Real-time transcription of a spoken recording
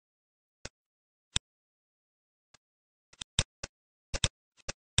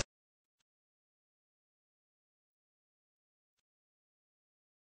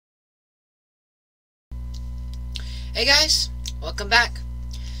Hey guys, welcome back.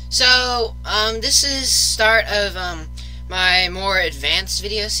 So, this is start of my more advanced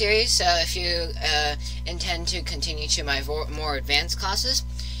video series. So, if you intend to continue to my more advanced classes,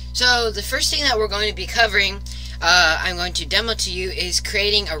 so the first thing that we're going to be covering, I'm going to demo to you, is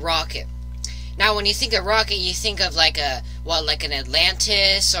creating a rocket. Now, when you think of rocket, you think of like an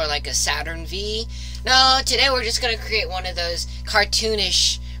Atlantis or like a Saturn V. No, today we're just going to create one of those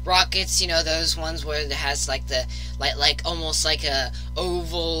cartoonish rockets, you know, those ones where it has like the like almost like a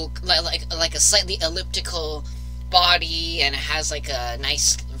oval, like a slightly elliptical body, and it has like a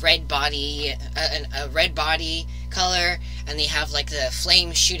nice red body, a red body color, and they have like the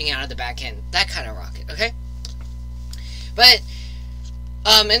flames shooting out of the back end, that kind of rocket. Okay, but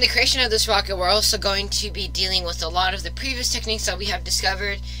in the creation of this rocket, we're also going to be dealing with a lot of the previous techniques that we have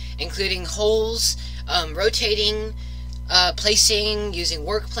discovered, including holes, rotating, placing, using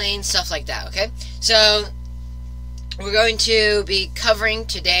work planes, stuff like that. Okay, so we're going to be covering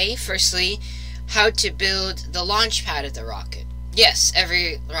today, firstly, how to build the launch pad of the rocket. Yes,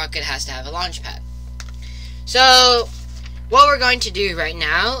 every rocket has to have a launch pad. So what we're going to do right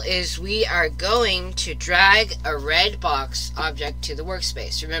now is we are going to drag a red box object to the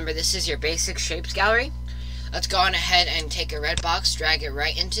workspace. Remember, this is your basic shapes gallery. Let's go on ahead and take a red box, drag it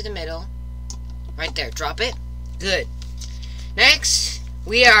right into the middle. Right there, drop it. Good. Next,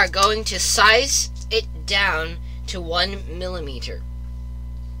 we are going to size it down to 1 millimeter.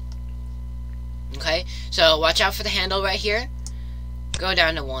 Okay, so watch out for the handle right here. Go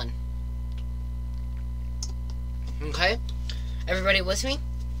down to 1. Okay, everybody with me?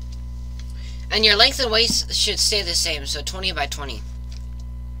 And your length and weight should stay the same, so 20 by 20.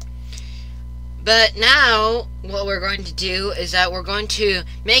 But now, what we're going to do is that we're going to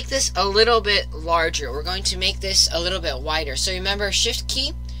make this a little bit larger. We're going to make this a little bit wider. So remember, Shift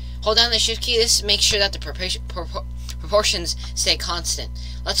key, hold down the Shift key. This makes sure that the proportions stay constant.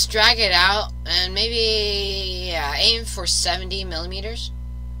 Let's drag it out and maybe, yeah, aim for 70 millimeters.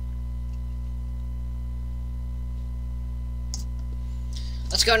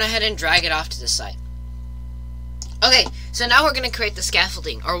 Let's go ahead and drag it off to the side. Okay, so now we're going to create the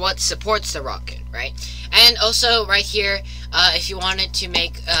scaffolding, or what supports the rocket, right? And also, right here, if you wanted to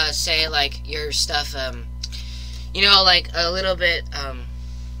make, say, like, your stuff, you know, like, a little bit,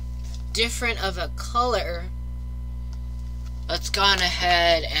 different of a color, let's go on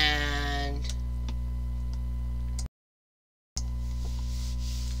ahead and...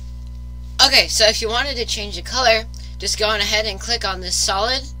 Okay, so if you wanted to change the color, just go on ahead and click on this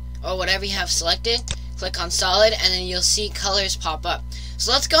solid, or whatever you have selected. Click on solid, and then you'll see colors pop up.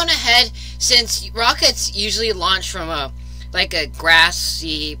 So let's go on ahead, since rockets usually launch from a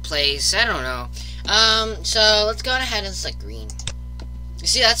grassy place, I don't know. So let's go on ahead and select green. You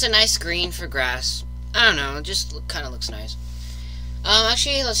see, that's a nice green for grass. I don't know, it just kind of looks nice.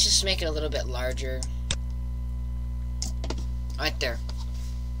 Actually, let's just make it a little bit larger. Right there.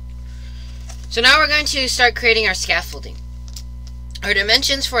 So now we're going to start creating our scaffolding. Our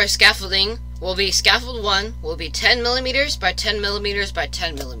dimensions for our scaffolding will be scaffold 1 will be 10 millimeters by 10 millimeters by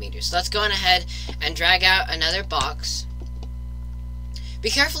 10 millimeters. So let's go on ahead and drag out another box.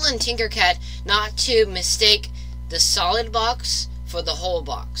 Be careful in TinkerCAD not to mistake the solid box for the whole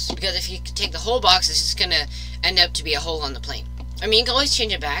box, because if you take the whole box, it's just going to end up to be a hole on the plane. I mean, you can always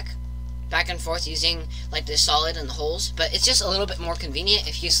change it back and forth using like the solid and the holes, but it's just a little bit more convenient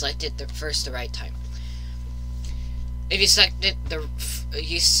if you select it the right time. If you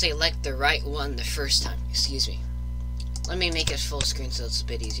select the right one the first time, excuse me. Let me make it full screen so it's a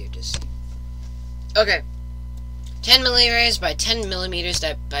bit easier to see. Okay, 10 millimeters by 10 millimeters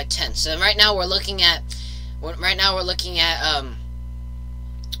by 10. So right now we're looking at well,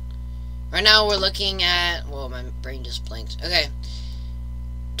 my brain just blanked. Okay,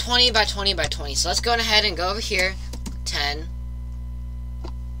 20 by 20 by 20. So let's go ahead and go over here. 10.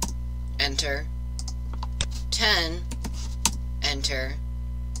 Enter. 10. Enter,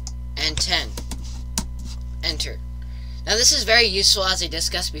 and 10. Enter. Now this is very useful, as I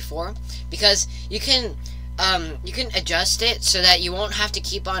discussed before, because you can adjust it so that you won't have to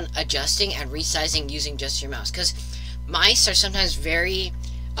keep on adjusting and resizing using just your mouse, because mice are sometimes very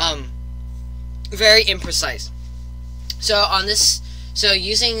imprecise. So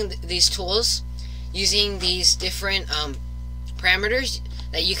using these tools, using these different parameters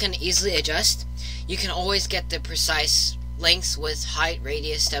that you can easily adjust, you can always get the precise lengths, width, height,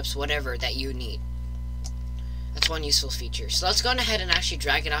 radius, steps, whatever that you need. That's one useful feature. So let's go ahead and actually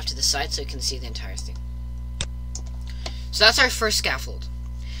drag it off to the side so you can see the entire thing. So that's our first scaffold.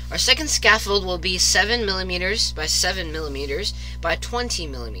 Our second scaffold will be 7 millimeters by 7 millimeters by 20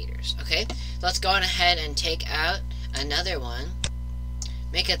 millimeters. Okay, let's go on ahead and take out another one.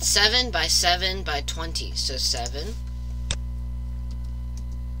 Make it 7 by 7 by 20. So 7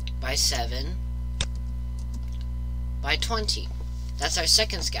 by 7 by 20. That's our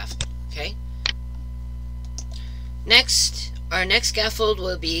second scaffold, okay? Next, our next scaffold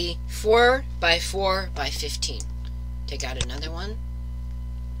will be 4 by 4 by 15. Take out another one.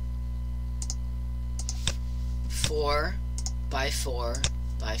 4 by 4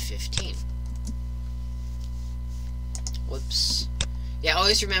 by 15. Whoops. Yeah,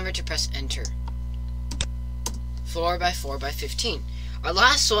 always remember to press enter. 4 by 4 by 15. Our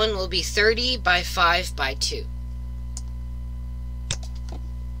last one will be 30 by 5 by 2.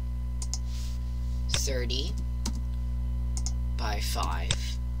 30 by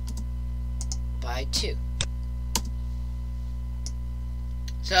 5 by 2.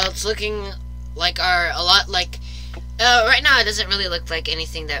 So it's looking like right now it doesn't really look like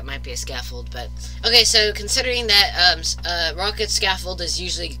anything that might be a scaffold, but okay, so considering that rocket scaffold is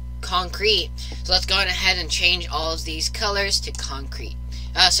usually concrete, so let's go on ahead and change all of these colors to concrete.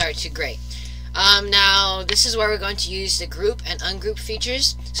 To gray. Now this is where we're going to use the group and ungroup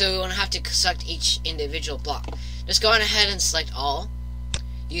features, so we won't have to select each individual block. Just go on ahead and select all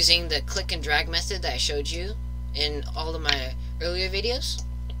using the click and drag method that I showed you in all of my earlier videos.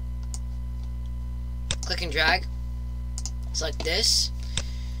 Click and drag. Select this.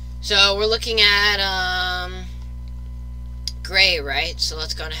 So we're looking at gray, right? So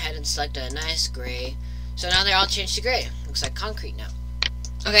let's go on ahead and select a nice gray. So now they're all changed to gray. Looks like concrete now.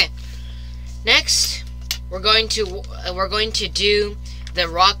 Okay. Next, we're going to do the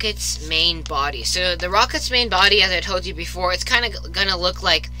rocket's main body. So the rocket's main body, as I told you before, it's kind of gonna look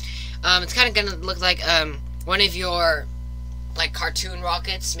like one of your like cartoon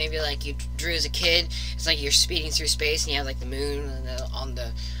rockets, maybe like you drew as a kid. It's like you're speeding through space and you have like the moon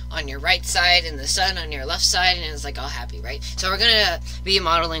on your right side and the sun on your left side, and it's like all happy, right? So we're gonna be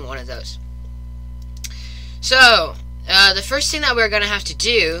modeling one of those. So the first thing that we're gonna have to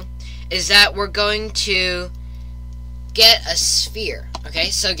do is that we're going to get a sphere. Okay,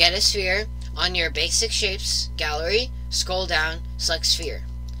 so get a sphere on your basic shapes gallery, scroll down, select sphere.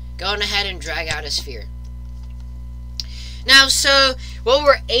 Go on ahead and drag out a sphere. Now, so what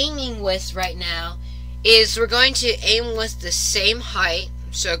we're aiming with right now is we're going to aim with the same height.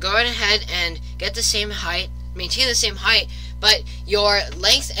 So go on ahead and get the same height, maintain the same height, but your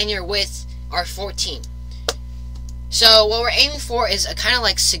length and your width are 14. So what we're aiming for is a kind of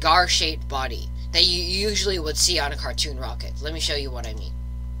like cigar-shaped body that you usually would see on a cartoon rocket. Let me show you what I mean.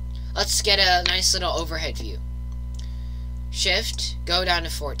 Let's get a nice little overhead view. Shift, go down to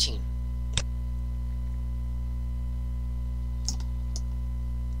 14.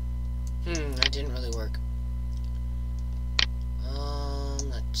 That didn't really work.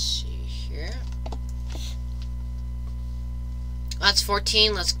 Let's see here. That's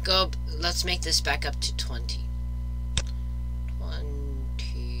 14. Let's make this back up to 20.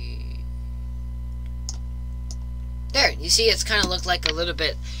 20. There, you see it's kind of looked like a little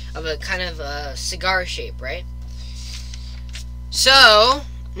bit of a kind of a cigar shape, right? So,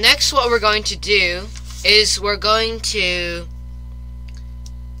 next what we're going to do is we're going to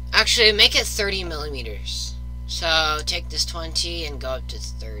actually make it 30 millimeters. So take this 20 and go up to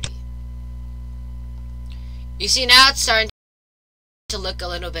 30. You see now it's starting to look a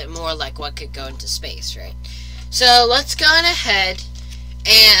little bit more like what could go into space, right? So let's go on ahead,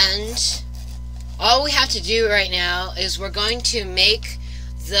 and all we have to do right now is we're going to make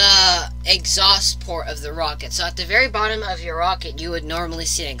the exhaust port of the rocket. So at the very bottom of your rocket, you would normally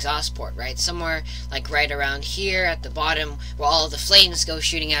see an exhaust port, right? Somewhere like right around here at the bottom where all of the flames go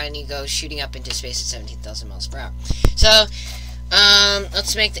shooting out and you go shooting up into space at 17,000 miles per hour. So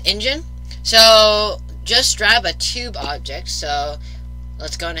let's make the engine. So just grab a tube object. So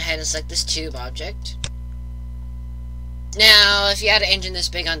let's go ahead and select this tube object. Now, if you had an engine this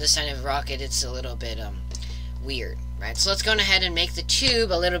big on this side of a rocket, it's a little bit weird. Right, so let's go on ahead and make the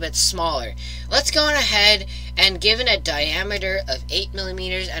tube a little bit smaller. Let's go on ahead and give it a diameter of 8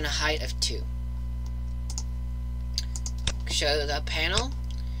 millimeters and a height of 2. Show the panel.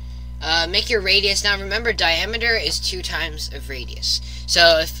 Make your radius. Now remember, diameter is 2 times of radius.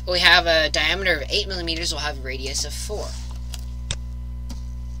 So if we have a diameter of 8 millimeters, we'll have a radius of 4.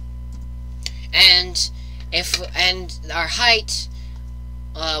 And our height,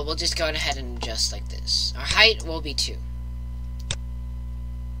 we'll just go ahead and adjust like this. Our height will be 2.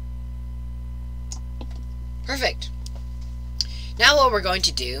 Perfect. Now what we're going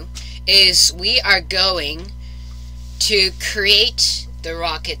to do is we are going to create the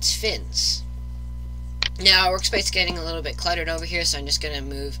rocket's fins. Now our workspace is getting a little bit cluttered over here, so I'm just going to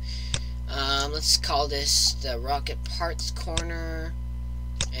move Let's call this the rocket parts corner,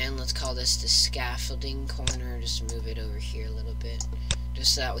 and let's call this the scaffolding corner. Just move it over here a little bit,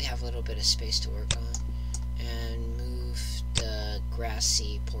 just so that we have a little bit of space to work on, and move the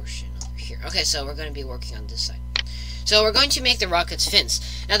grassy portion over here. Okay, so we're going to be working on this side. So we're going to make the rocket's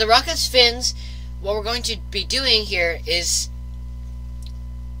fins. Now the rocket's fins, what we're going to be doing here is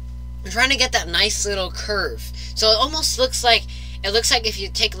we're trying to get that nice little curve. So it almost looks like, if you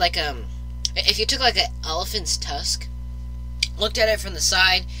take like if you took like an elephant's tusk, looked at it from the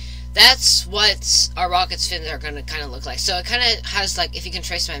side, that's what our rocket's fins are going to kind of look like. So it kind of has, like, if you can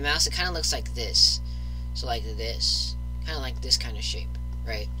trace my mouse, it kind of looks like this. So like this, kind of like this kind of shape,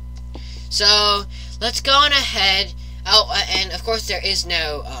 right? So let's go on ahead. Oh, and of course there is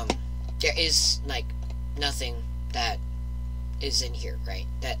no, there is like nothing that is in here, right?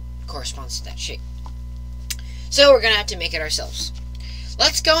 That corresponds to that shape. So we're gonna have to make it ourselves.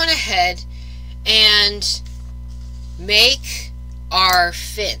 Let's go on ahead and make our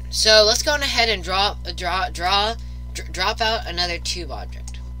fin. So let's go on ahead and drop out another tube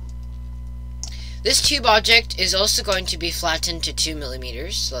object. This tube object is also going to be flattened to 2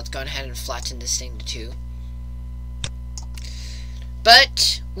 millimeters. So let's go ahead and flatten this thing to 2.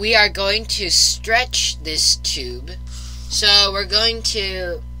 But we are going to stretch this tube. So we're going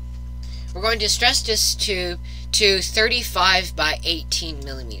to stretch this tube to 35 by 18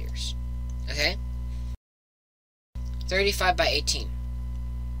 millimeters. Okay? 35 by 18.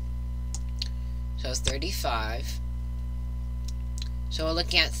 So 35. So we're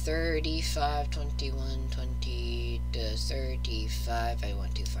looking at 35, 21, 20, 35. I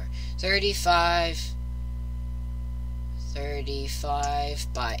went too far. 35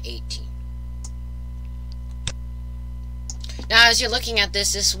 by 18. Now, as you're looking at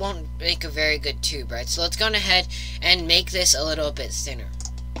this, this won't make a very good tube, right? So let's go on ahead and make this a little bit thinner.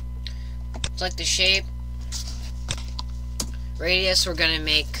 Select the shape. Radius, we're going to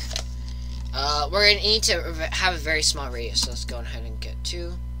make, we're going to need to have a very small radius. So let's go ahead and get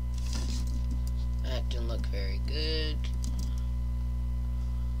 2. That didn't look very good.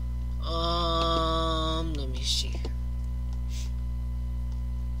 Let me see.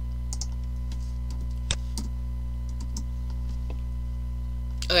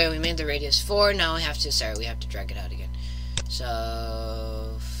 Okay, we made the radius 4. Now we have to, we have to drag it out again.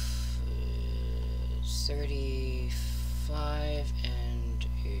 So 35 and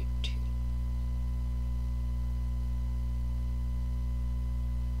 18.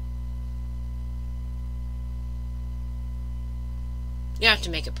 You have to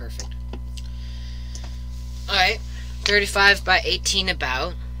make it perfect. Alright, 35 by 18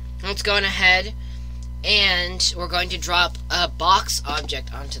 about. Let's go on ahead and we're going to drop a box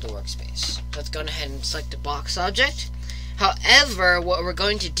object onto the workspace. Let's go ahead and select the box object. However, what we're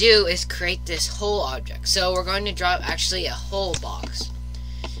going to do is create this whole object. So we're going to drop actually a whole box.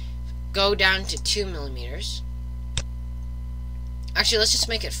 Go down to 2 millimeters. Actually, let's just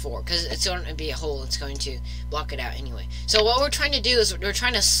make it 4 because it's going to be a hole. It's going to block it out anyway. So what we're trying to do is we're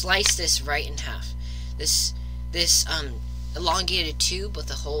trying to slice this right in half. This elongated tube with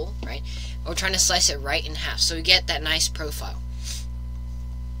a hole, right? We're trying to slice it right in half so we get that nice profile.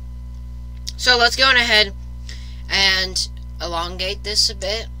 So let's go on ahead and elongate this a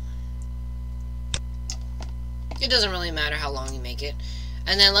bit. It doesn't really matter how long you make it.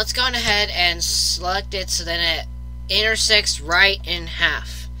 And then let's go on ahead and select it so then it intersects right in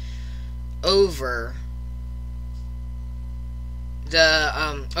half over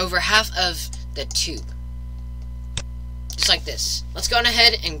the over half of the tube. Just like this. Let's go on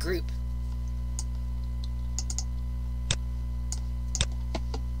ahead and group.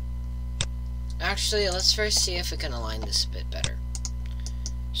 Actually, let's first see if we can align this a bit better.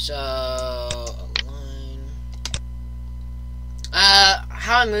 So, align.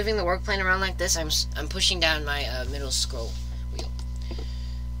 How I'm moving the work plane around like this, I'm pushing down my middle scroll wheel.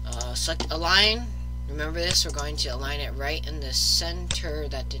 Select align. Remember this, we're going to align it right in the center.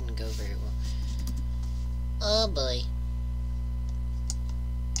 That didn't go very well. Oh boy.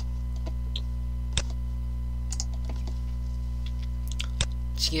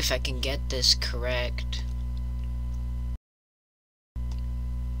 See if I can get this correct.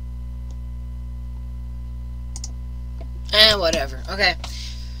 And whatever. Okay.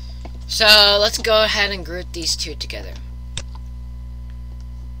 So let's go ahead and group these two together.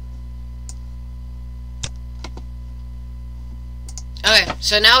 Okay,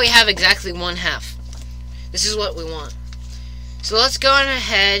 so now we have exactly 1/2. This is what we want. So let's go on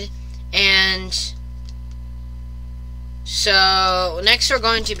ahead and so next we're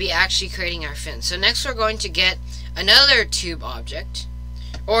going to be actually creating our fin. So next we're going to get another tube object.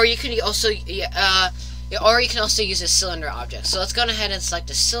 Or you can also use a cylinder object. So let's go ahead and select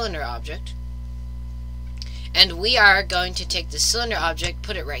a cylinder object. And we are going to take the cylinder object,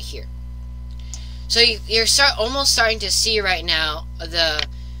 put it right here. So you're almost starting to see right now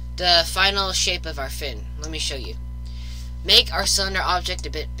the final shape of our fin. Let me show you. Make our cylinder object a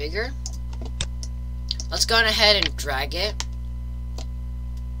bit bigger. Let's go ahead and drag it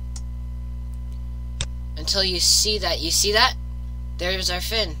until you see that. You see that? There's our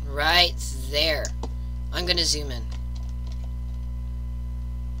fin right there. I'm gonna zoom in.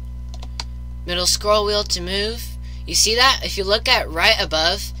 Middle scroll wheel to move. You see that? If you look at right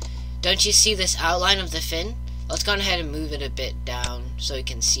above, don't you see this outline of the fin? Let's go ahead and move it a bit down so you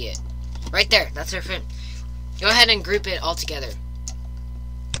can see it. Right there, that's our fin. Go ahead and group it all together.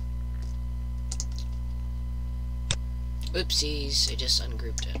 Oopsies, I just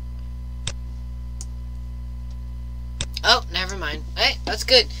ungrouped it. Oh, never mind. Hey, that's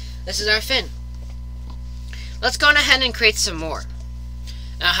good. This is our fin. Let's go ahead and create some more.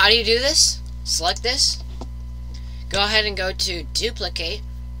 Now, how do you do this? Select this. Go ahead and go to duplicate.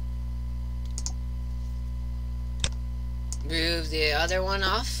 Move the other one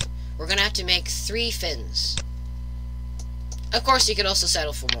off. We're going to have to make 3 fins. Of course, you could also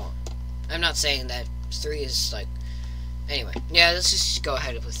settle for more. I'm not saying that 3 is like... Anyway, yeah, let's just go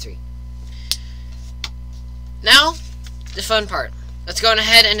ahead with 3. Now, the fun part. Let's go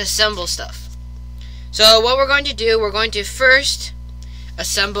ahead and assemble stuff. So what we're going to do, we're going to first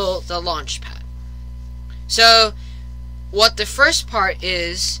assemble the Launchpad. So what the first part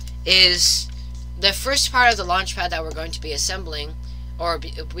is the first part of the Launchpad that we're going to be assembling or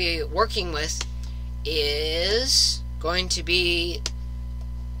be working with is going to be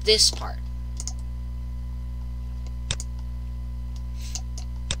this part.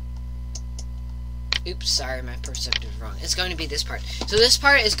 Oops, sorry, my perspective is wrong. It's going to be this part. So this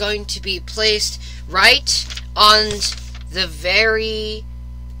part is going to be placed right on the very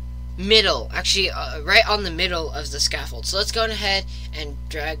middle. Actually, right on the middle of the scaffold. So let's go ahead and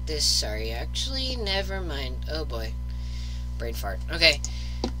drag this. Sorry, actually, never mind. Oh boy. Brain fart. Okay.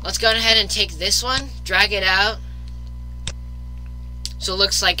 Let's go ahead and take this one, drag it out. So it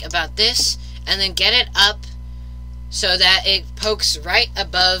looks like about this. And then get it up so that it pokes right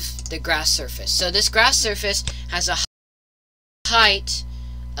above the grass surface. So this grass surface has a height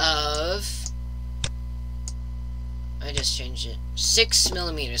of, I just changed it, 6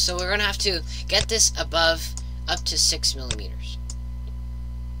 millimeters. So we're going to have to get this above up to 6 millimeters.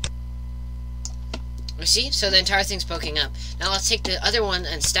 You see? So the entire thing's poking up. Now let's take the other one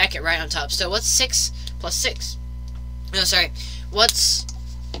and stack it right on top. So what's 6 plus 6? No, sorry.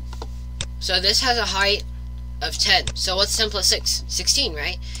 So this has a height of 10. So what's 10 plus 6? 16,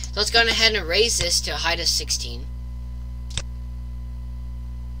 right? So let's go ahead and raise this to a height of 16.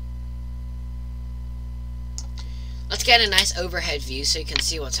 Let's get a nice overhead view so you can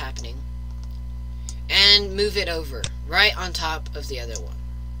see what's happening. And move it over, right on top of the other one.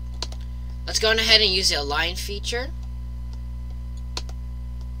 Let's go ahead and use the align feature.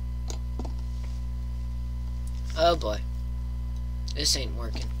 Oh boy. This ain't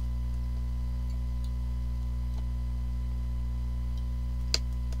working.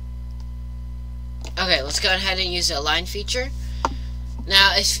 Okay, let's go ahead and use the align feature.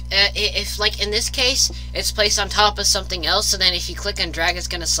 Now, if like in this case, it's placed on top of something else, so then if you click and drag, it's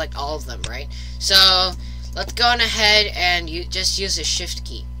going to select all of them, right? So, let's go ahead and just use the shift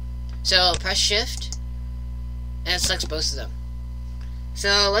key. So, press shift, and it selects both of them.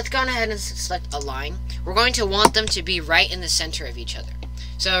 So, let's go ahead and select align. We're going to want them to be right in the center of each other.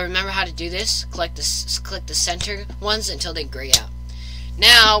 So, remember how to do this? Click the center ones until they gray out.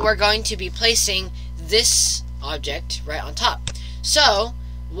 Now, we're going to be placing this object right on top. So,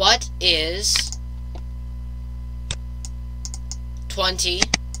 what is 20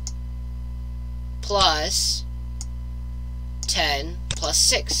 plus 10 plus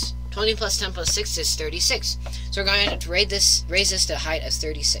 6? 20 plus 10 plus 6 is 36. So we're going to raise this to a height of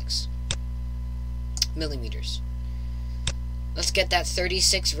 36 millimeters. Let's get that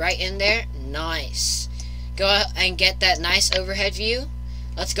 36 right in there. Nice. Go and get that nice overhead view.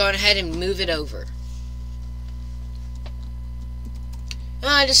 Let's go ahead and move it over.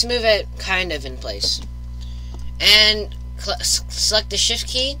 Just move it kind of in place. And select the shift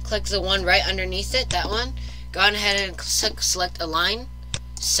key. Click the one right underneath it, that one. Go ahead and select align.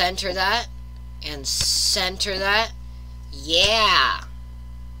 Center that. And center that. Yeah!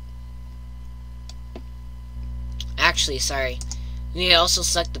 Actually, sorry. You need to also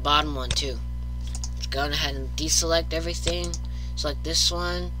select the bottom one too. Let's go ahead and deselect everything. Select this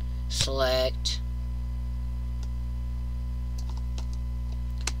one. Select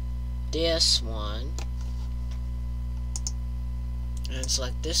this one, and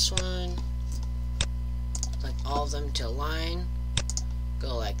select this one, select all of them to align,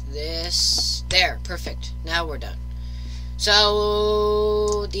 go like this, there, perfect, now we're done.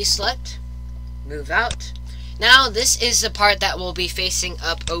 So, deselect, move out. Now this is the part that will be facing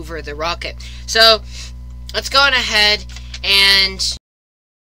up over the rocket. So, let's go on ahead and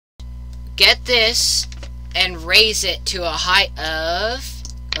get this and raise it to a height of,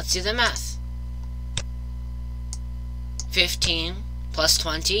 let's do the math, 15 plus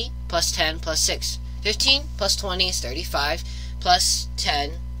 20 plus 10 plus 6. 15 plus 20 is 35 plus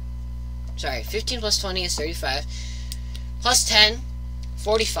 10, sorry, 15 plus 20 is 35 plus 10,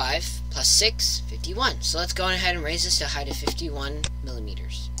 45 plus 6, 51. So let's go ahead and raise this to a height of 51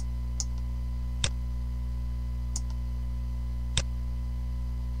 millimeters.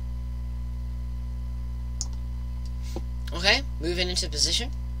 Okay, move it into position.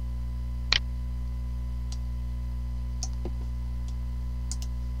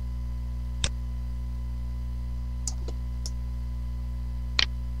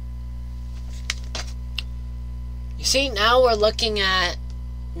 You see, now we're looking at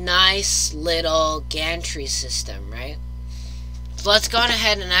nice little gantry system, right? So let's go on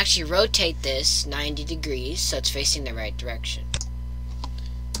ahead and actually rotate this 90 degrees so it's facing the right direction.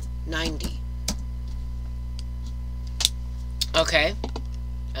 90. Okay,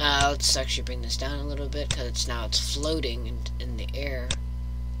 let's actually bring this down a little bit because it's floating in the air.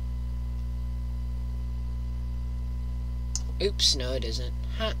 Oops, no it isn't.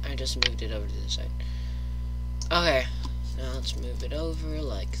 Huh, I just moved it over to the side. Okay, now let's move it over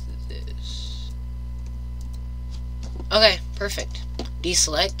like this. Okay, perfect.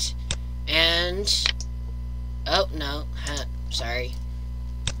 Deselect, and oh no, sorry.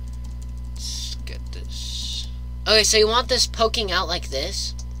 Let's get this. Okay, so you want this poking out like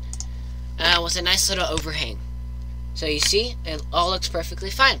this, with a nice little overhang. So you see, it all looks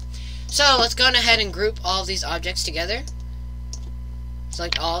perfectly fine. So let's go on ahead and group all of these objects together.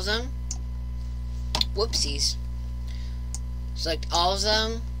 Select all of them. Whoopsies. Select all of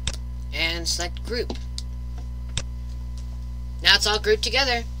them, and select group. Now it's all grouped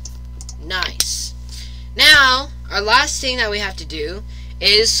together. Nice. Now, our last thing that we have to do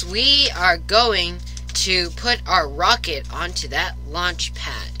is we are going to put our rocket onto that launch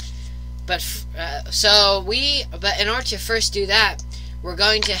pad. But in order to first do that, we're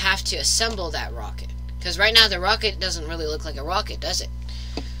going to have to assemble that rocket. Because right now the rocket doesn't really look like a rocket, does it?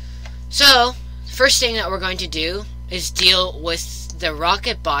 So, first thing that we're going to do is deal with the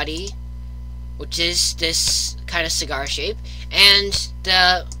rocket body, which is this kind of cigar shape, and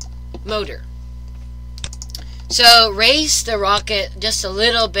the motor. So, raise the rocket just a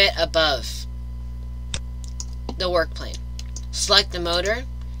little bit above the work plane. Select the motor,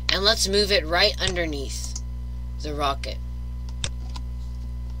 and let's move it right underneath the rocket.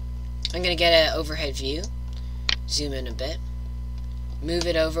 I'm going to get an overhead view, zoom in a bit, move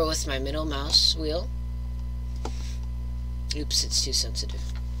it over with my middle mouse wheel. Oops, it's too sensitive.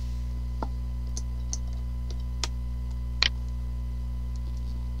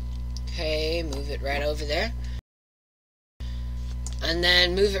 Okay, move it right over there. And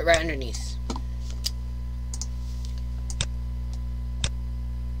then move it right underneath.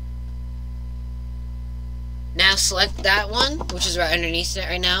 Now select that one, which is right underneath it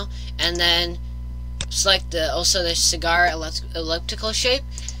right now, and then select also the cigar elliptical shape.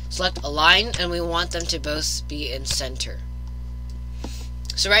 Select align, and we want them to both be in center.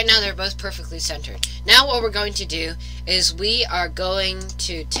 So right now they're both perfectly centered. Now what we're going to do is we are going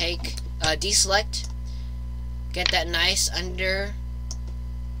to take deselect, get that nice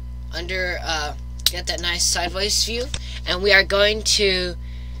get that nice sideways view, and we are going to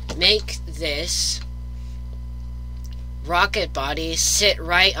make this rocket body sit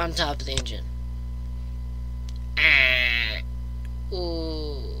right on top of the engine.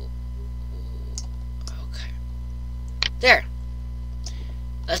 Ooh. Okay. There.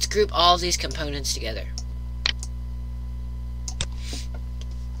 Let's group all these components together.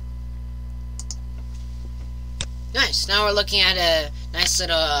 Nice. Now we're looking at a nice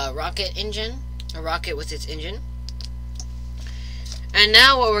little rocket engine. A rocket with its engine. And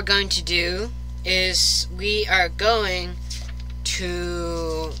now what we're going to do is we are going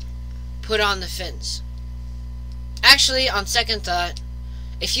to put on the fins. Actually, on second thought,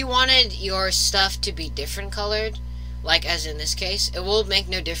 if you wanted your stuff to be different colored, like as in this case, it will make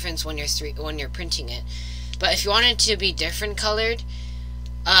no difference when you're printing it. But if you want it to be different colored,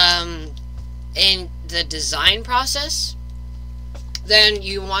 in the design process, then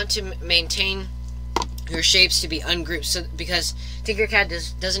you want to maintain your shapes to be ungrouped. So because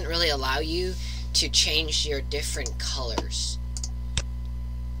TinkerCAD doesn't really allow you to change your different colors.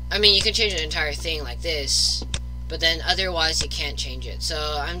 I mean, you can change an entire thing like this, but then otherwise you can't change it.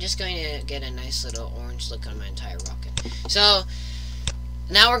 So I'm just going to get a nice little orange look on my entire rocket. So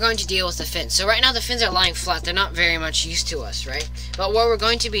now we're going to deal with the fins. So right now the fins are lying flat. They're not very much used to us, right? But what we're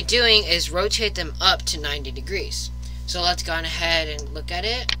going to be doing is rotate them up to 90 degrees. So let's go on ahead and look at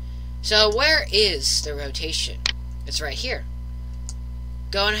it. So where is the rotation? It's right here.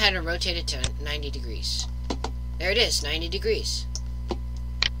 Go on ahead and rotate it to 90 degrees. There it is, 90 degrees.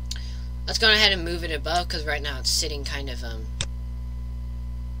 Let's go on ahead and move it above, because right now it's sitting kind of,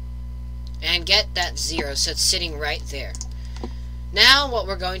 and get that 0, so it's sitting right there. Now what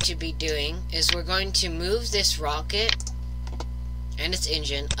we're going to be doing is we're going to move this rocket and its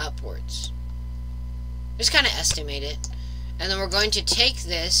engine upwards. Just kind of estimate it. And then we're going to take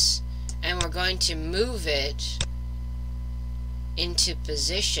this and we're going to move it into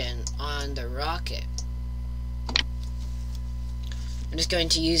position on the rocket. I'm just going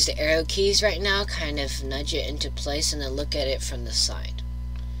to use the arrow keys right now, kind of nudge it into place and then look at it from the side.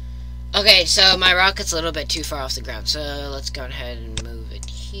 Okay, so my rocket's a little bit too far off the ground, so let's go ahead and move it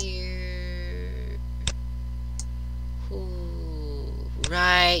here. Ooh,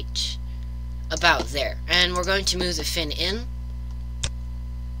 right about there. And we're going to move the fin in.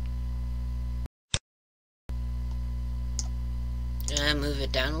 And move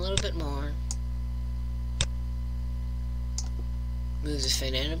it down a little bit more. Move the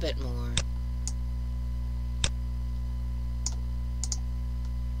fin in a bit more.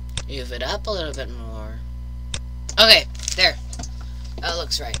 Move it up a little bit more. Okay, there. That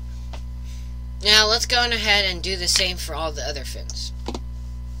looks right. Now let's go on ahead and do the same for all the other fins.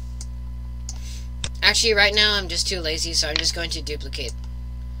 Actually, right now I'm just too lazy, so I'm just going to duplicate.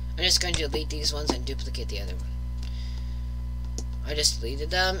 I'm just going to delete these ones and duplicate the other one. I just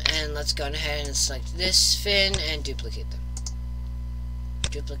deleted them, and let's go on ahead and select this fin and duplicate them.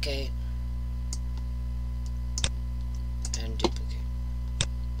 Duplicate. And duplicate.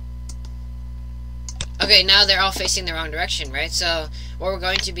 Okay, now they're all facing the wrong direction, right? So what we're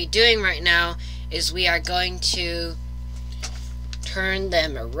going to be doing right now is we are going to turn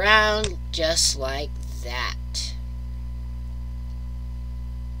them around just like that.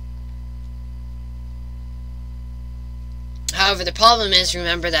 However, the problem is,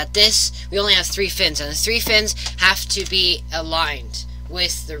 remember that we only have 3 fins, and the 3 fins have to be aligned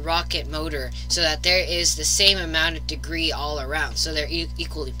with the rocket motor so that there is the same amount of degree all around, so they're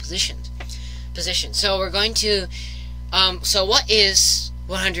equally positioned. So we're going to, so what is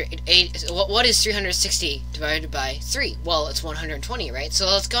 180? What is 360 divided by 3? Well, it's 120, right? So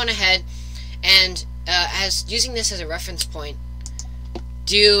let's go on ahead and as using this as a reference point,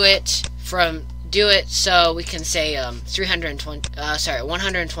 do it so we can say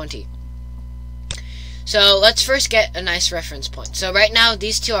 120. So let's first get a nice reference point. So right now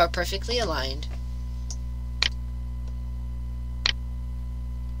these two are perfectly aligned.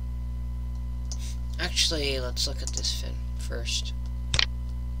 Actually, let's look at this fin first.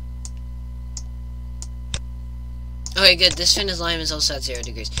 Okay, good. This fin alignment is also at 0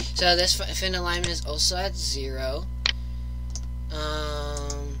 degrees. So this fin alignment is also at 0.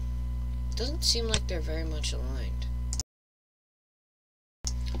 Doesn't seem like they're very much aligned.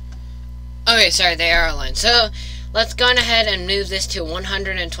 Okay, sorry, they are aligned. So let's go on ahead and move this to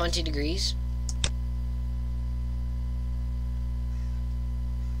 120 degrees.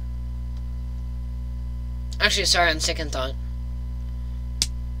 Actually, sorry, on second thought,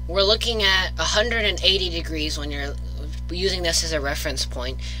 we're looking at 180 degrees when you're using this as a reference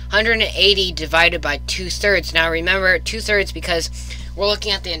point. 180 divided by 2/3. Now remember 2/3 because we're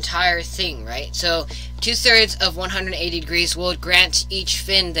looking at the entire thing, right? So 2/3 of 180 degrees will grant each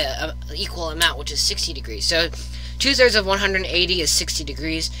fin the equal amount, which is 60 degrees. So 2/3 of 180 is 60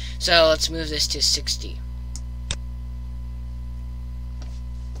 degrees. So let's move this to 60.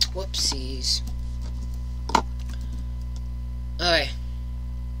 Whoopsies. Okay.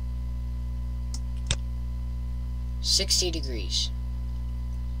 60 degrees.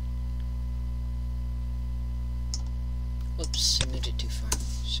 Whoops, I moved it too far.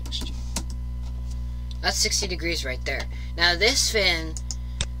 60. That's 60 degrees right there. Now this fin,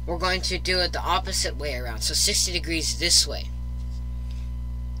 we're going to do it the opposite way around. So 60 degrees this way.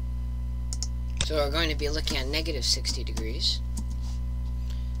 So we're going to be looking at negative 60 degrees.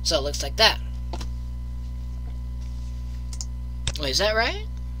 So it looks like that. Wait, is that right?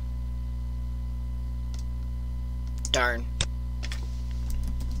 Darn.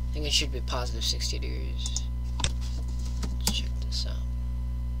 I think it should be positive 60 degrees. Let's check this out.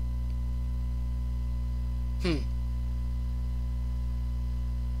 Maybe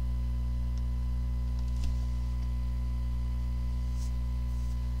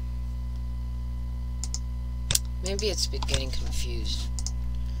it's getting confused.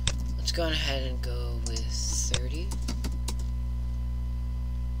 Let's go ahead and go with 30.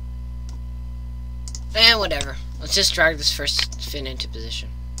 And whatever. Let's just drag this first fin into position.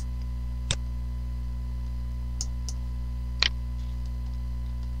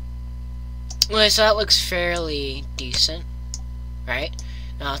 Okay, so that looks fairly decent, right?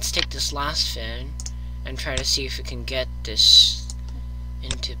 Now let's take this last fin and try to see if we can get this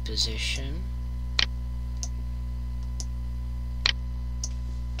into position.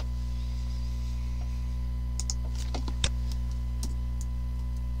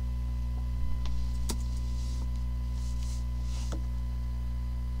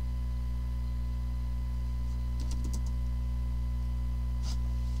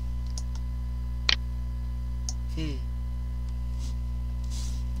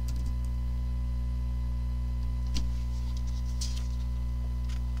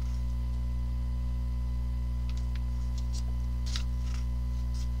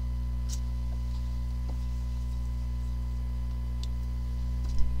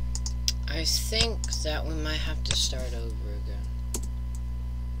 I think that we might have to start over again.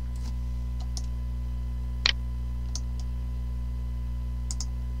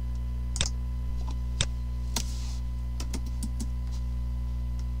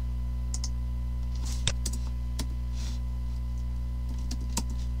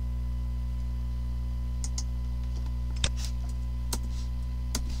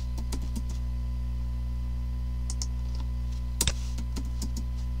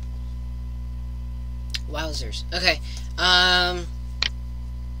 Wowzers. Okay.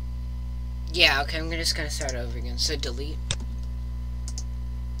 Yeah, okay, I'm just gonna start over again. So delete.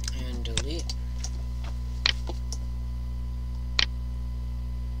 And delete.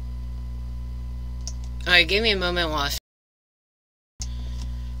 Alright, give me a moment while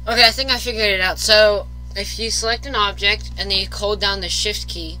Okay, I think I figured it out. So, if you select an object, and then you hold down the shift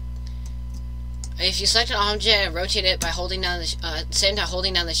key, if you select an object and rotate it by holding down the same time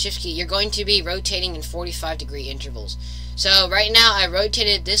holding down the shift key, you're going to be rotating in 45-degree intervals. So right now I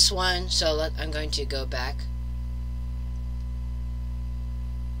rotated this one, so I'm going to go back.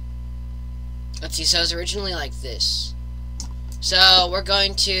 Let's see, so it was originally like this. So we're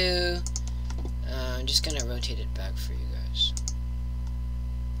going to I'm just gonna rotate it back for you guys.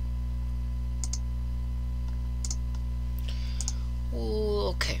 Ooh,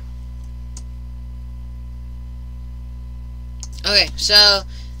 okay. Okay, so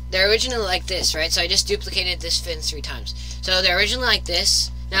they're originally like this, right? So I just duplicated this fin 3 times. So they're originally like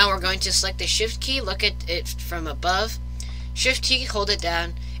this. Now we're going to select the shift key, look at it from above. Shift key, hold it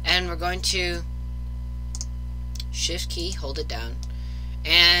down, and we're going to shift key, hold it down,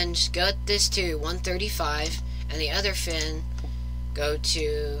 and go this to 135, and the other fin go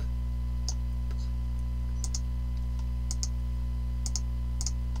to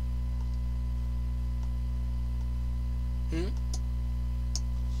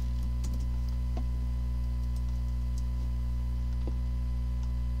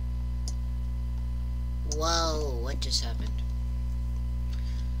Whoa, what just happened?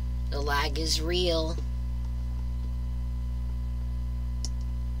 The lag is real.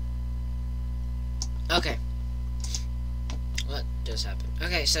 Okay. What just happened?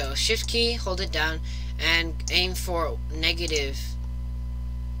 Okay, so shift key, hold it down, and aim for negative.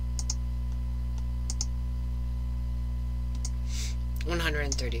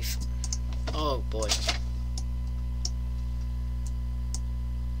 $130. Oh boy.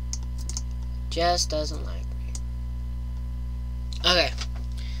 Just doesn't like me. Okay.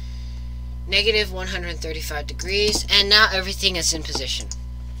 Negative 135 degrees, and now everything is in position.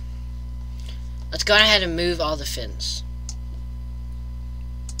 Let's go ahead and move all the fins.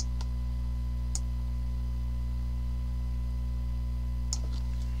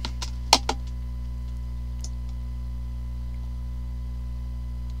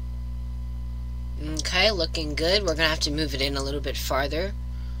 Okay, looking good. We're gonna have to move it in a little bit farther.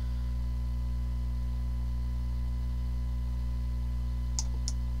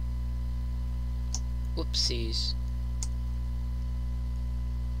 Whoopsies.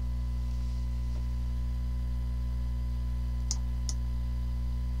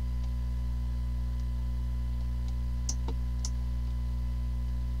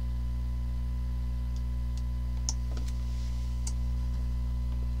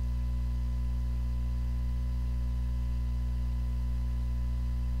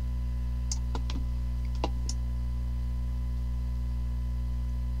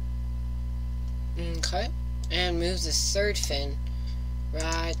 Okay. And move the third fin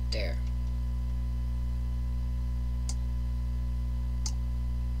right there.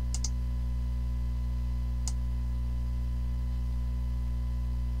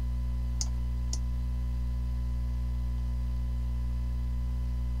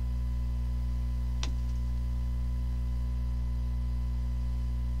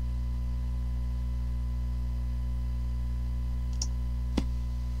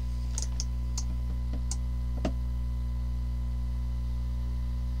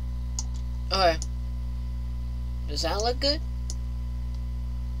 Okay. Does that look good?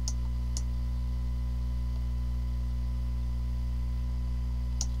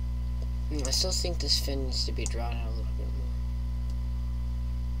 I still think this fin needs to be drawn out a little bit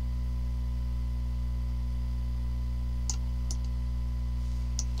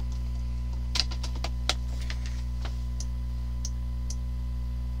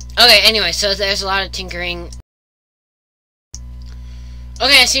more. Okay, anyway, so there's a lot of tinkering.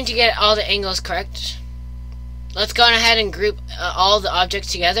 Okay, I seem to get all the angles correct. Let's go on ahead and group all the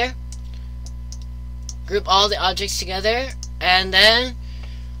objects together. Group all the objects together, and then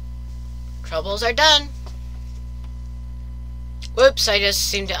troubles are done. Whoops, I just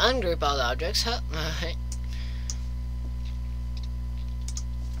seem to ungroup all the objects. Huh? Alright.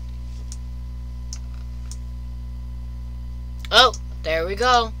 Oh, there we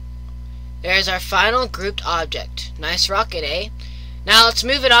go. There's our final grouped object. Nice rocket, eh? Now let's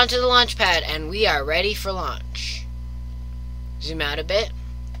move it onto the launch pad, and we are ready for launch. Zoom out a bit.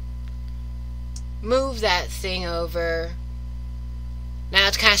 Move that thing over. Now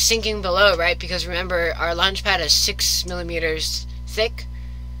it's kind of sinking below, right? Because remember, our launch pad is 6 millimeters thick.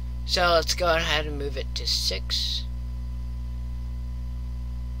 So let's go ahead and move it to 6.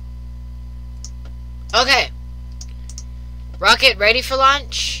 Okay. Rocket ready for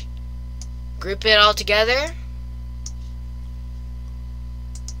launch. Group it all together.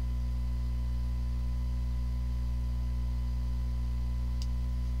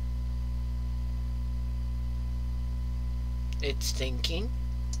 It's thinking.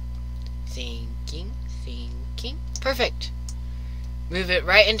 Perfect. Move it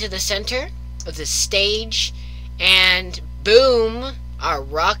right into the center of the stage, and boom, our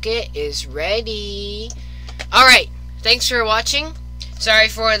rocket is ready. Alright, thanks for watching. Sorry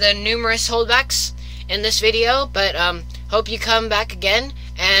for the numerous holdbacks in this video, but hope you come back again,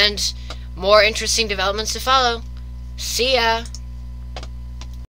 and more interesting developments to follow. See ya!